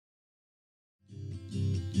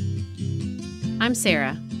I'm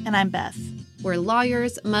Sarah. And I'm Beth. We're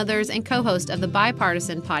lawyers, mothers, and co-host of the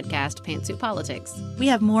bipartisan podcast, Pantsuit Politics. We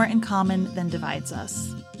have more in common than divides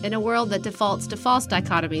us. In a world that defaults to false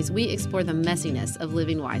dichotomies, we explore the messiness of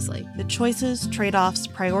living wisely. The choices, trade-offs,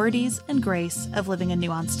 priorities, and grace of living a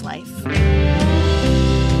nuanced life.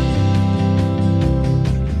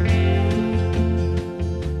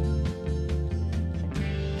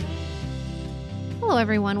 Hello,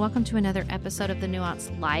 everyone. Welcome to another episode of The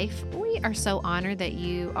Nuanced Life. We are so honored that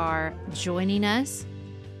you are joining us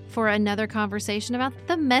for another conversation about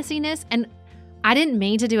the messiness. And I didn't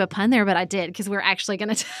mean to do a pun there, but I did, because we're actually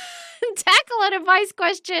going to tackle an advice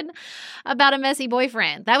question about a messy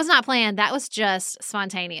boyfriend. That was not planned. That was just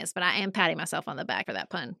spontaneous, but I am patting myself on the back for that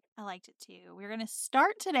pun. I liked it too. We're going to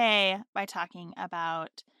start today by talking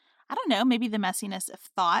about, I don't know, maybe the messiness of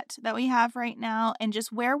thought that we have right now and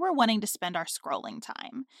just where we're wanting to spend our scrolling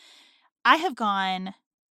time. I have gone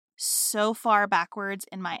so far backwards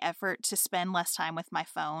in my effort to spend less time with my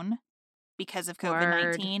phone because of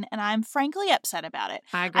COVID-19, and I'm frankly upset about it.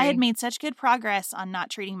 I agree. I had made such good progress on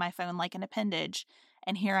not treating my phone like an appendage,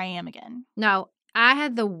 and here I am again. No, I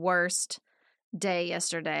had the worst day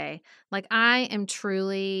yesterday. Like, I am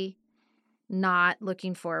truly not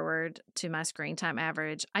looking forward to my screen time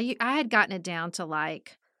average. I had gotten it down to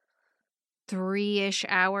like 3-ish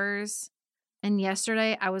hours, and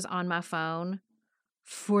yesterday I was on my phone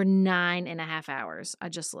for 9.5 hours. I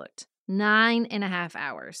just looked. 9.5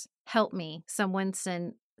 hours. Help me. Someone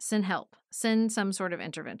send help. Send some sort of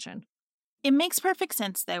intervention. It makes perfect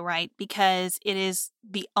sense, though, right? Because it is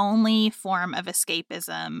the only form of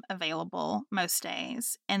escapism available most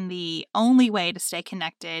days, and the only way to stay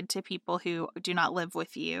connected to people who do not live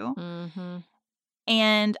with you. Mm-hmm.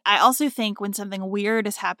 And I also think when something weird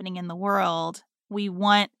is happening in the world, we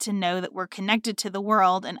want to know that we're connected to the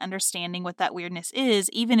world and understanding what that weirdness is,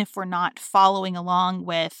 even if we're not following along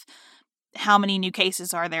with how many new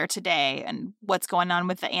cases are there today and what's going on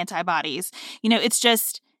with the antibodies. You know, it's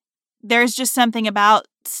just, there's just something about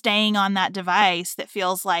staying on that device that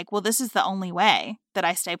feels like, well, this is the only way that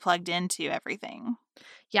I stay plugged into everything.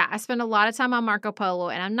 Yeah, I spend a lot of time on Marco Polo,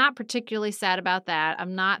 and I'm not particularly sad about that.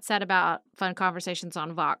 I'm not sad about fun conversations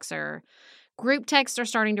on Voxer. Group texts are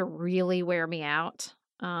starting to really wear me out.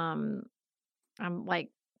 I'm like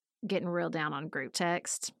getting real down on group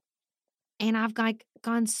text. And I've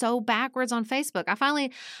gone so backwards on Facebook.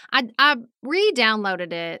 I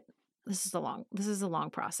re-downloaded it. This is a long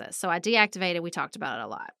process. So I deactivated. We talked about it a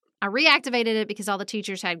lot. I reactivated it because all the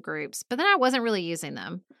teachers had groups, but then I wasn't really using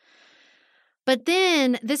them. But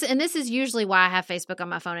then this is usually why I have Facebook on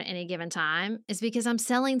my phone at any given time, is because I'm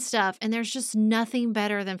selling stuff, and there's just nothing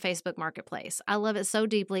better than Facebook Marketplace. I love it so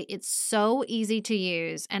deeply. It's so easy to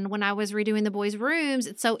use. And when I was redoing the boys' rooms,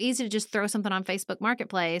 it's so easy to just throw something on Facebook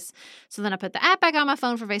Marketplace. So then I put the app back on my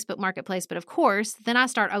phone for Facebook Marketplace. But of course, then I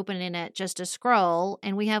start opening it just to scroll.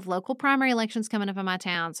 And we have local primary elections coming up in my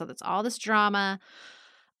town. So that's all this drama.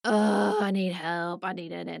 Oh, I need help. I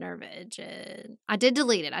need an intervention. I did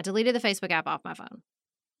delete it. I deleted the Facebook app off my phone.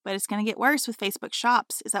 But it's going to get worse with Facebook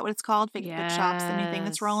Shops. Is that what it's called? Facebook Shops, the new thing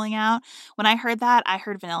that's rolling out. When I heard that, I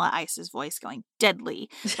heard Vanilla Ice's voice going deadly.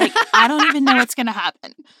 Like, I don't even know what's going to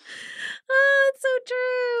happen. Oh, it's so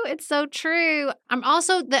true. It's so true. I'm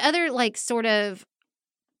also, the other like sort of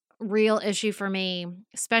real issue for me,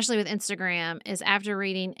 especially with Instagram, is after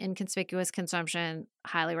reading Inconspicuous Consumption,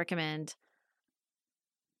 highly recommend,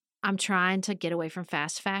 I'm trying to get away from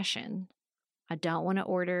fast fashion. I don't want to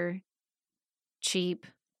order cheap,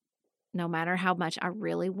 no matter how much I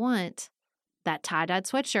really want that tie-dyed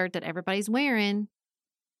sweatshirt that everybody's wearing.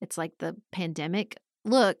 It's like the pandemic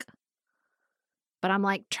look. But I'm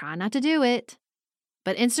like, try not to do it.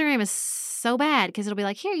 But Instagram is so bad because it'll be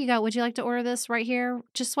like, here you go. Would you like to order this right here?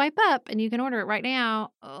 Just swipe up and you can order it right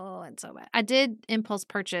now. Oh, it's so bad. I did impulse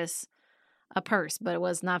purchase a purse, but it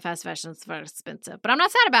was not fast fashion. It's very expensive. But I'm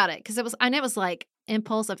not sad about it because it was like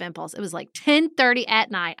impulse of impulse. It was like 10:30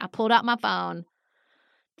 at night. I pulled out my phone,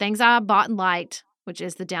 things I bought and liked, which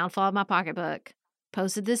is the downfall of my pocketbook,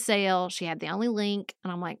 posted this sale. She had the only link,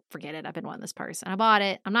 and I'm like, forget it. I've been wanting this purse, and I bought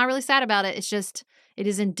it. I'm not really sad about it. It's just, it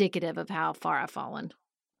is indicative of how far I've fallen.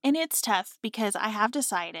 And it's tough because I have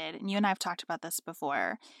decided, and you and I have talked about this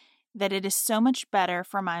before, that it is so much better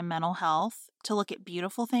for my mental health to look at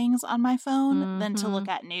beautiful things on my phone than to look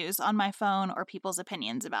at news on my phone or people's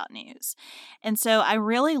opinions about news. And so I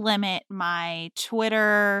really limit my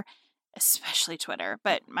Twitter, especially Twitter,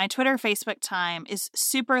 but my Twitter, Facebook time is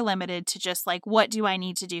super limited to just like, what do I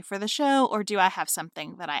need to do for the show, or do I have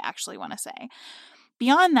something that I actually want to say?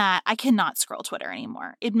 beyond that, I cannot scroll Twitter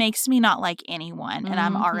anymore. It makes me not like anyone, and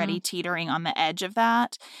I'm already teetering on the edge of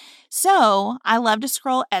that. So I love to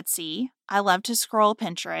scroll Etsy. I love to scroll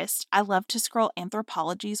Pinterest. I love to scroll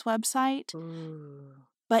Anthropologie's website. Ooh.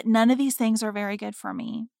 But none of these things are very good for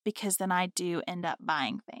me because then I do end up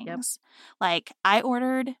buying things. Yep. Like I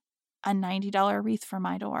ordered a $90 wreath for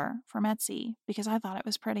my door from Etsy because I thought it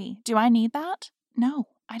was pretty. Do I need that? No,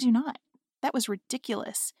 I do not. That was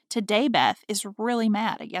ridiculous. Today, Beth is really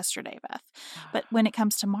mad at yesterday, Beth. But when it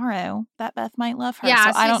comes tomorrow, that Beth might love her.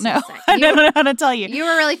 Yeah, so I don't know. I don't know how to tell you. You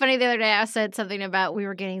were really funny the other day. I said something about we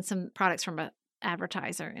were getting some products from an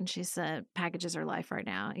advertiser, and she said, packages are life right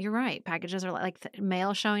now. You're right. Packages are like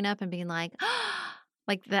mail showing up and being like,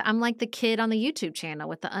 I'm like the kid on the YouTube channel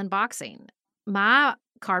with the unboxing. My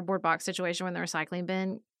cardboard box situation when the recycling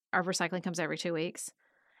bin, our recycling comes every 2 weeks.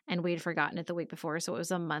 And we'd forgotten it the week before, so it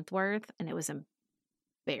was a month worth, and it was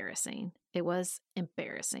embarrassing. It was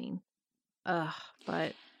embarrassing. Ugh,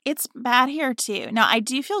 but it's bad here too. Now, I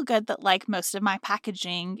do feel good that like most of my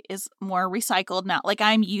packaging is more recycled now. Like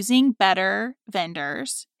I'm using better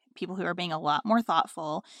vendors, people who are being a lot more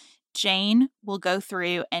thoughtful. Jane will go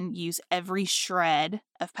through and use every shred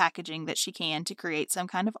of packaging that she can to create some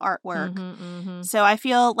kind of artwork. So I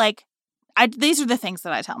feel like these are the things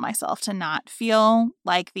that I tell myself to not feel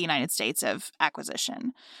like the United States of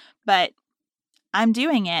acquisition. But I'm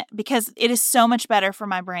doing it because it is so much better for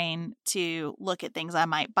my brain to look at things I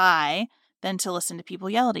might buy than to listen to people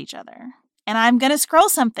yell at each other. And I'm going to scroll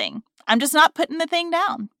something. I'm just not putting the thing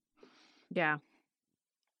down. Yeah.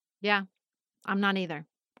 Yeah. I'm not either.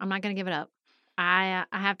 I'm not going to give it up. I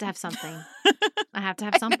have to have something. I have to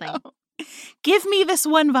have something. Give me this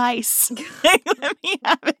one vice. Let me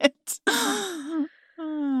have it.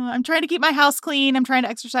 I'm trying to keep my house clean. I'm trying to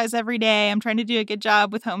exercise every day. I'm trying to do a good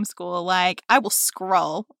job with homeschool. Like, I will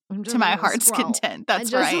scroll to my heart's content.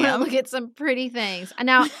 That's where I am. I just want to look at some pretty things.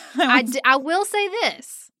 Now, I will say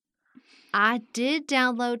this. I did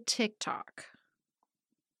download TikTok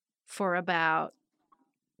for about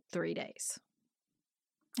 3 days.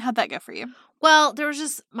 How'd that go for you? Well, there was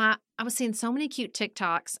just I was seeing so many cute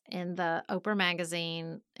TikToks in the Oprah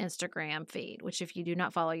Magazine Instagram feed, which if you do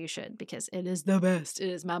not follow, you should because it is the best. It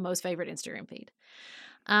is my most favorite Instagram feed.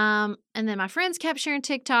 And then my friends kept sharing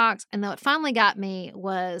TikToks, and what finally got me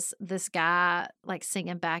was this guy like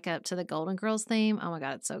singing back up to the Golden Girls theme. Oh my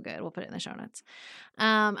God, it's so good. We'll put it in the show notes.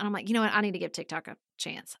 And I'm like, you know what? I need to give TikTok a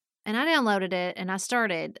chance. And I downloaded it and I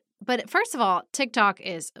started. But first of all, TikTok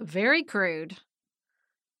is very crude.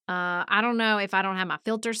 I don't know if I don't have my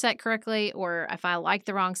filter set correctly or if I like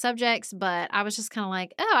the wrong subjects, but I was just kind of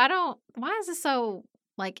like, why is this so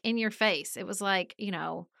like in your face? It was like,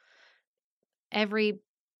 every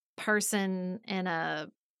person in I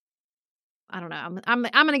don't know. I'm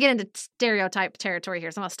going to get into stereotype territory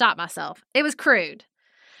here, so I'm going to stop myself. It was crude.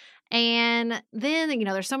 And then,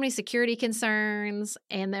 there's so many security concerns,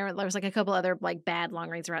 and there was like a couple other like bad long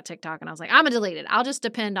reads about TikTok, and I was like, I'm gonna delete it. I'll just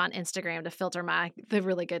depend on Instagram to filter the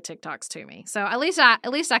really good TikToks to me. So at least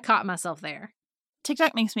I caught myself there.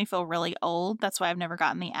 TikTok makes me feel really old. That's why I've never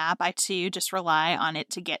gotten the app. I, too, just rely on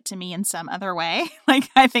it to get to me in some other way. Like,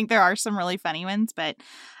 I think there are some really funny ones, but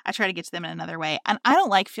I try to get to them in another way. And I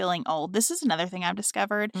don't like feeling old. This is another thing I've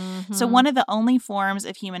discovered. Mm-hmm. So one of the only forms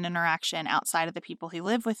of human interaction outside of the people who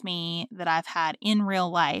live with me that I've had in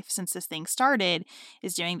real life since this thing started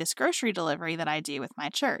is doing this grocery delivery that I do with my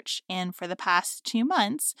church. And for the past 2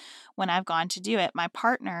 months, when I've gone to do it, my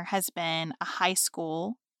partner has been a high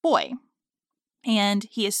school boy. And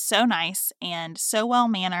he is so nice and so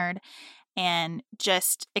well-mannered and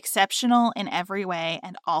just exceptional in every way.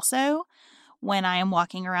 And also, when I am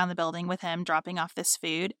walking around the building with him dropping off this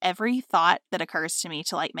food, every thought that occurs to me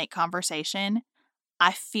to like make conversation,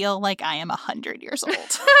 I feel like I am 100 years old.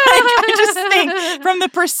 I just think from the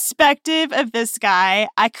perspective of this guy,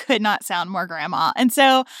 I could not sound more grandma. And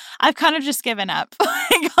so I've kind of just given up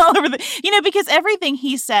like all over because everything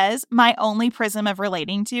he says, my only prism of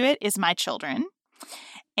relating to it is my children.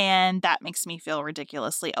 And that makes me feel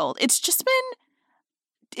ridiculously old. It's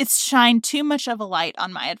shined too much of a light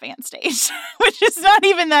on my advanced age, which is not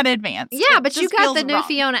even that advanced. Yeah, but you got the new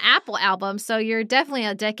Fiona Apple album, so you're definitely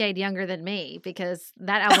a decade younger than me because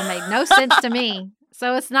that album made no sense to me.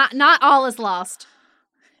 So it's not all is lost.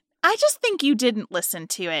 I just think you didn't listen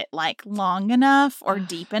to it like long enough or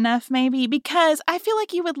deep enough maybe because I feel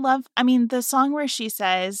like you would love, the song where she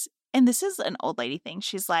says, and this is an old lady thing,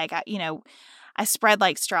 she's like, I spread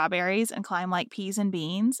like strawberries and climb like peas and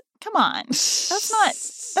beans. Come on.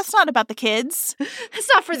 That's not about the kids. It's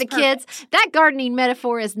not for the kids. That gardening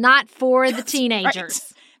metaphor is not for the teenagers.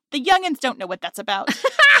 Right. The youngins don't know what that's about.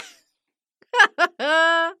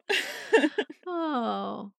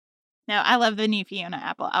 Oh. No, I love the new Fiona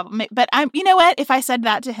Apple album. But you know what? If I said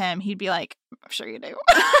that to him, he'd be like, I'm sure you do.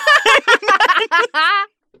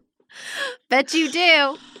 Bet you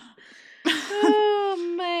do.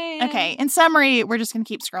 Oh, man. Okay, in summary, we're just going to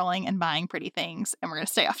keep scrolling and buying pretty things, and we're going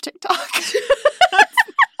to stay off TikTok.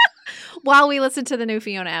 While we listen to the new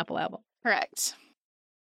Fiona Apple album. Correct.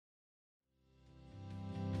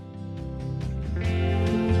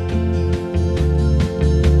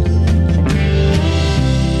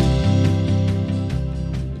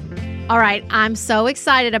 All right, I'm so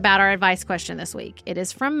excited about our advice question this week. It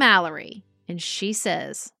is from Mallory, and she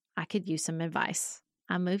says, I could use some advice.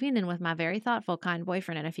 I'm moving in with my very thoughtful, kind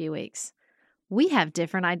boyfriend in a few weeks. We have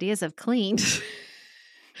different ideas of clean.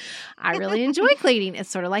 I really enjoy cleaning. It's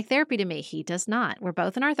sort of like therapy to me. He does not. We're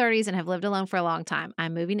both in our 30s and have lived alone for a long time.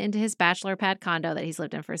 I'm moving into his bachelor pad condo that he's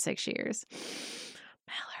lived in for 6 years.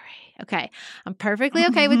 Mallory. Okay. I'm perfectly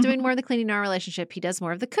okay with doing more of the cleaning in our relationship. He does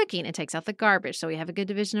more of the cooking and takes out the garbage, so we have a good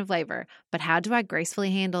division of labor. But how do I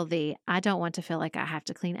gracefully handle the I don't want to feel like I have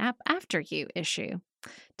to clean up after you issue?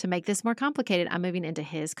 To make this more complicated, I'm moving into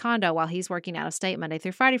his condo while he's working out of state Monday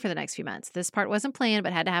through Friday for the next few months. This part wasn't planned,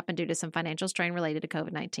 but had to happen due to some financial strain related to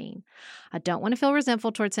COVID-19. I don't want to feel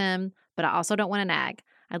resentful towards him, but I also don't want to nag.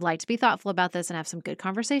 I'd like to be thoughtful about this and have some good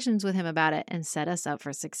conversations with him about it and set us up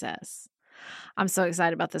for success. I'm so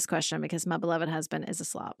excited about this question because my beloved husband is a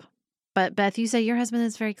slob. But Beth, you say your husband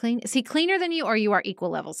is very clean. Is he cleaner than you, or you are equal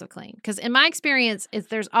levels of clean? Because in my experience,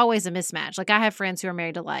 there's always a mismatch. Like I have friends who are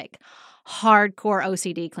married to like hardcore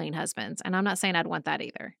OCD clean husbands, and I'm not saying I'd want that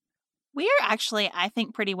either. We are actually, I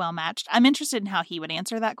think, pretty well matched. I'm interested in how he would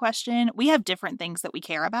answer that question. We have different things that we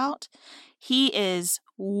care about. He is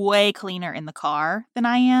way cleaner in the car than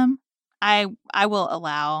I am. I will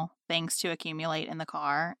allow things to accumulate in the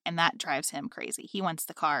car, and that drives him crazy. He wants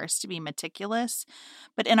the cars to be meticulous.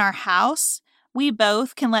 But in our house, we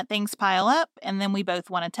both can let things pile up, and then we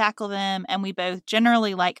both want to tackle them, and we both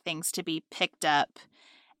generally like things to be picked up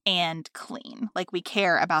and clean. Like we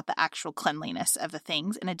care about the actual cleanliness of the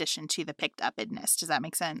things in addition to the picked upness. Does that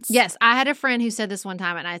make sense? Yes. I had a friend who said this one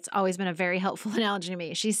time, and it's always been a very helpful analogy to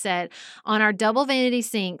me. She said, on our double vanity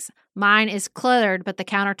sinks, mine is cluttered, but the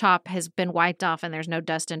countertop has been wiped off and there's no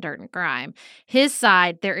dust and dirt and grime. His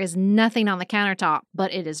side, there is nothing on the countertop,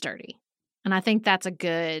 but it is dirty. And I think that's a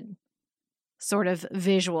good sort of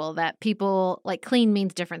visual that people like clean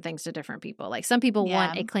means different things to different people. Like some people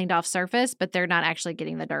want a cleaned off surface, but they're not actually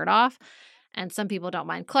getting the dirt off. And some people don't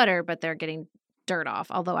mind clutter, but they're getting dirt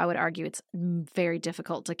off. Although I would argue it's very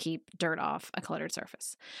difficult to keep dirt off a cluttered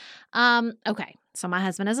surface. Okay. So my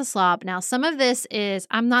husband is a slob. Now some of this is,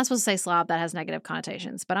 I'm not supposed to say slob, that has negative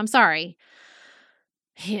connotations, but I'm sorry.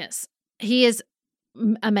 He is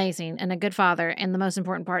amazing and a good father, and the most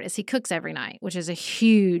important part is he cooks every night, which is a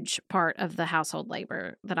huge part of the household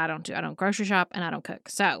labor that I don't do. I don't grocery shop and I don't cook.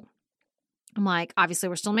 So I'm like, obviously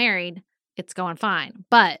we're still married. It's going fine.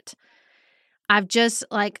 But I've just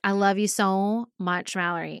like, I love you so much,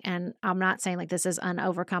 Mallory. And I'm not saying like this is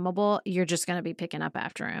unovercomable. You're just going to be picking up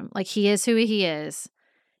after him. Like he is who he is.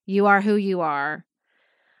 You are who you are.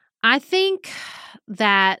 I think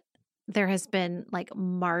that there has been like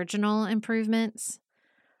marginal improvements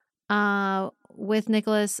with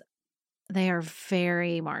Nicholas. They are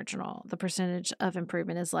very marginal. The percentage of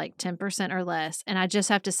improvement is like 10% or less. And I just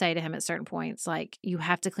have to say to him at certain points, like, you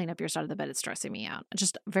have to clean up your side of the bed. It's stressing me out.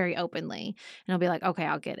 Just very openly. And he'll be like, okay,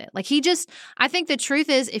 I'll get it. Like I think the truth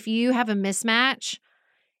is if you have a mismatch,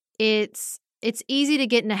 it's easy to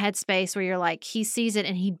get in a headspace where you're like, he sees it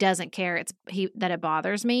and he doesn't care that it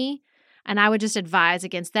bothers me. And I would just advise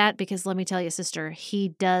against that because let me tell you, sister, he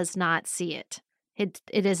does not see it. It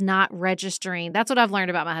is not registering. That's what I've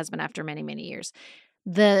learned about my husband after many, many years.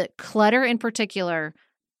 The clutter in particular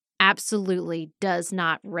absolutely does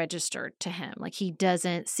not register to him. Like he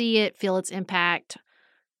doesn't see it, feel its impact,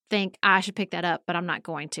 think I should pick that up, but I'm not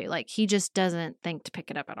going to. Like he just doesn't think to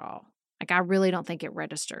pick it up at all. Like I really don't think it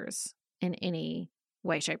registers in any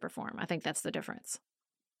way, shape, or form. I think that's the difference.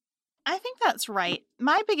 I think that's right.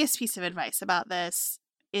 My biggest piece of advice about this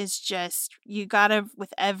is just you gotta,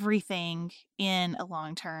 with everything in a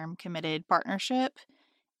long-term committed partnership,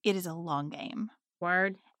 it is a long game.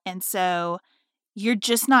 Word. And so you're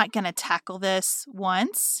just not going to tackle this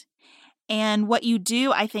once. And what you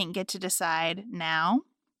do, I think, get to decide now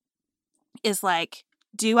is like,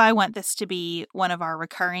 do I want this to be one of our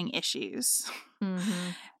recurring issues?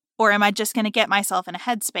 Mm-hmm. Or am I just going to get myself in a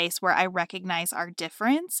headspace where I recognize our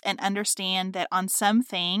difference and understand that on some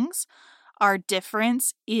things, our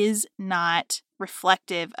difference is not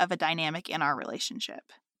reflective of a dynamic in our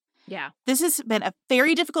relationship? Yeah. This has been a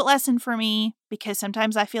very difficult lesson for me because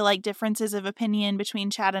sometimes I feel like differences of opinion between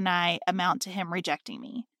Chad and I amount to him rejecting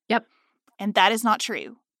me. Yep. And that is not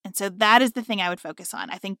true. And so that is the thing I would focus on.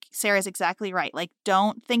 I think Sarah's exactly right. Like,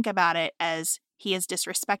 don't think about it as he is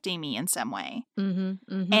disrespecting me in some way.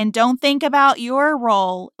 And don't think about your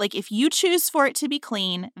role. Like, if you choose for it to be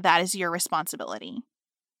clean, that is your responsibility.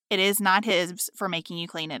 It is not his for making you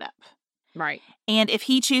clean it up. Right. And if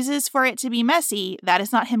he chooses for it to be messy, that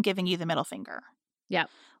is not him giving you the middle finger. Yep.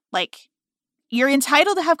 Like, you're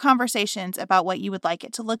entitled to have conversations about what you would like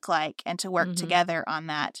it to look like and to work together on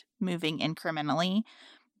that, moving incrementally.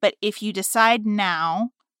 But if you decide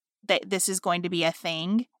now that this is going to be a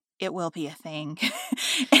thing, it will be a thing.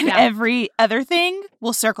 And every other thing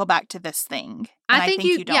will circle back to this thing. And I think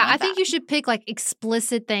you don't want I think that. you should pick like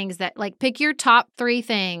explicit things that like pick your top 3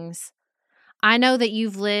 things. I know that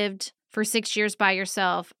you've lived for 6 years by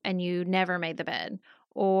yourself and you never made the bed,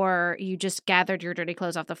 or you just gathered your dirty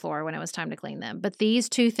clothes off the floor when it was time to clean them. But these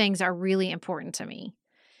 2 things are really important to me.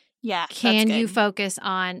 Yeah. Can you focus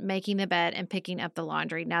on making the bed and picking up the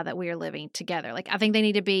laundry now that we are living together? Like, I think they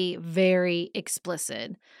need to be very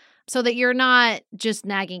explicit so that you're not just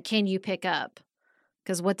nagging, can you pick up?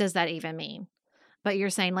 Because what does that even mean? But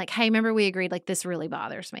you're saying like, hey, remember we agreed like this really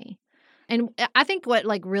bothers me. And I think what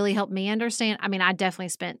like really helped me understand, I mean, I definitely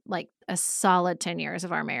spent like a solid 10 years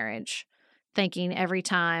of our marriage thinking every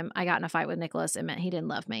time I got in a fight with Nicholas, it meant he didn't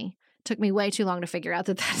love me. Took me way too long to figure out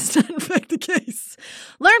that that is not in fact the case.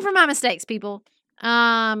 Learn from my mistakes, people.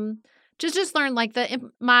 Just learn like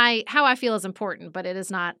how I feel is important, but it is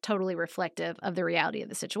not totally reflective of the reality of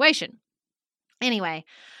the situation. Anyway,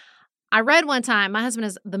 I read one time, my husband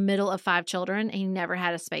is the middle of 5 children and he never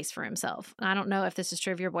had a space for himself. And I don't know if this is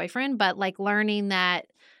true of your boyfriend, but like learning that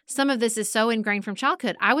some of this is so ingrained from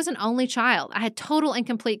childhood. I was an only child. I had total and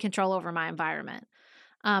complete control over my environment.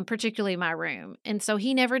 Particularly my room. And so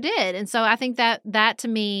he never did. And so I think that to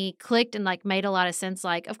me clicked and like made a lot of sense.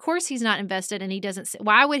 Like, of course he's not invested and he doesn't,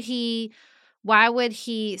 why would he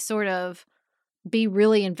sort of be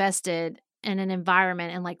really invested in an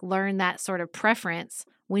environment and like learn that sort of preference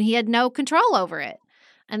when he had no control over it?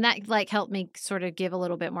 And that like helped me sort of give a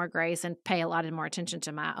little bit more grace and pay a lot more attention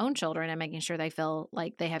to my own children and making sure they feel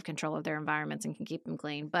like they have control of their environments and can keep them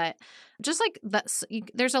clean. But just like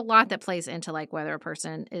there's a lot that plays into like whether a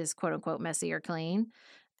person is quote unquote messy or clean,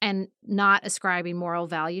 and not ascribing moral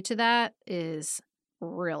value to that is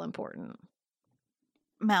real important.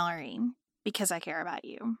 Mallory, because I care about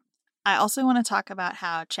you, I also want to talk about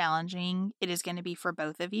how challenging it is going to be for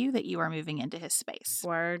both of you that you are moving into his space.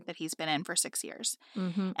 Word. That he's been in for 6 years.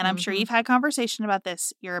 And I'm sure you've had conversation about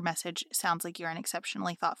this. Your message sounds like you're an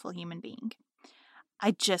exceptionally thoughtful human being.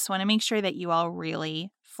 I just want to make sure that you all really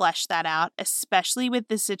flesh that out, especially with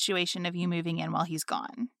the situation of you moving in while he's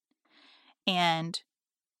gone. And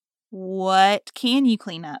what can you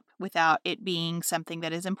clean up without it being something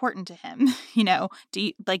that is important to him? You know,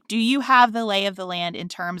 do you have the lay of the land in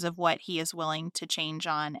terms of what he is willing to change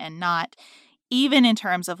on and not, even in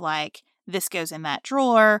terms of like, this goes in that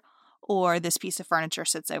drawer or this piece of furniture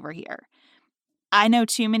sits over here? I know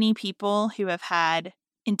too many people who have had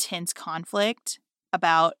intense conflict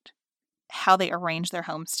about how they arrange their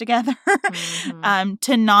homes together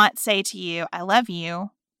to not say to you, I love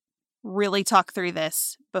you. Really talk through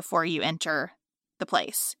this before you enter the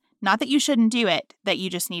place. Not that you shouldn't do it, that you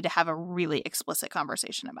just need to have a really explicit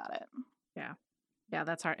conversation about it. Yeah. Yeah,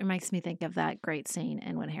 that's hard. It makes me think of that great scene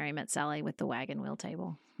in When Harry Met Sally with the wagon wheel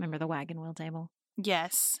table. Remember the wagon wheel table?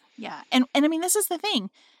 Yes. Yeah. And I mean, this is the thing.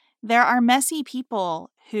 There are messy people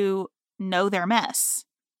who know their mess.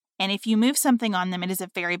 And if you move something on them, it is a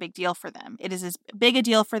very big deal for them. It is as big a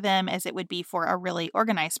deal for them as it would be for a really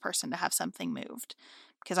organized person to have something moved.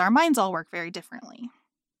 Because our minds all work very differently.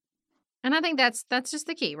 And I think that's just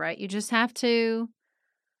the key, right? You just have to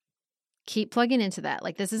keep plugging into that.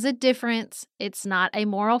 Like, this is a difference. It's not a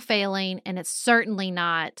moral failing, and it's certainly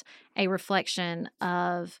not a reflection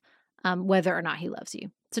of whether or not he loves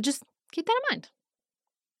you. So just keep that in mind.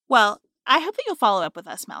 Well, I hope that you'll follow up with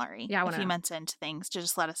us, Mallory, a few months into things to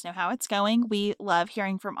just let us know how it's going. We love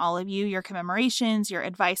hearing from all of you, your commemorations, your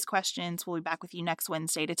advice questions. We'll be back with you next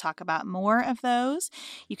Wednesday to talk about more of those.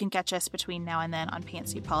 You can catch us between now and then on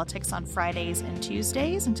Pantsuit Politics on Fridays and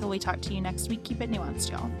Tuesdays. Until we talk to you next week, keep it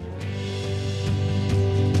nuanced, y'all.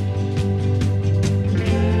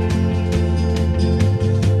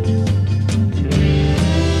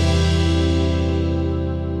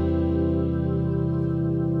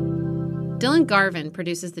 Dylan Garvin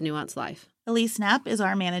produces The Nuanced Life. Elise Knapp is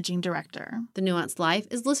our managing director. The Nuanced Life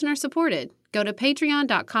is listener supported. Go to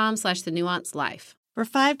patreon.com/thenuancedlife. For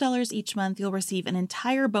 $5 each month, you'll receive an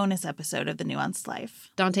entire bonus episode of The Nuanced Life.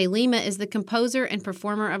 Dante Lima is the composer and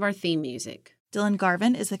performer of our theme music. Dylan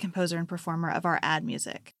Garvin is the composer and performer of our ad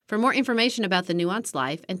music. For more information about The Nuanced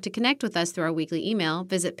Life and to connect with us through our weekly email,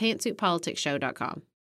 visit pantsuitpoliticsshow.com.